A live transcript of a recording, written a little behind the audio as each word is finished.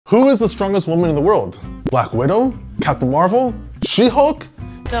Who is the strongest woman in the world? Black Widow? Captain Marvel? She-Hulk?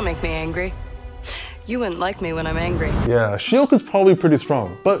 Don't make me angry. You wouldn't like me when I'm angry. Yeah, She-Hulk is probably pretty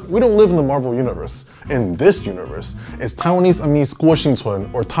strong, but we don't live in the Marvel universe. In this universe, it's Taiwanese Amis Kuo Hsing-Chun,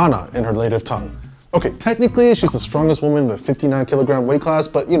 or Tana in her native tongue. Okay, technically she's the strongest woman in the 59 kilogram weight class,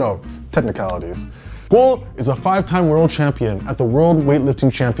 but you know, technicalities. Kuo is a 5-time world champion at the World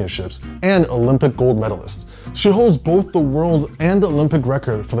Weightlifting Championships and Olympic gold medalist. She holds both the world and the Olympic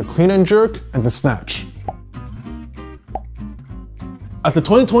record for the clean and jerk and the snatch. At the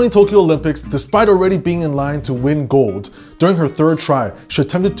 2020 Tokyo Olympics, despite already being in line to win gold, during her third try, she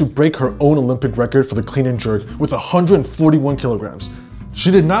attempted to break her own Olympic record for the clean and jerk with 141 kilograms.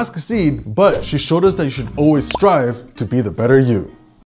 She did not succeed, but she showed us that you should always strive to be the better you.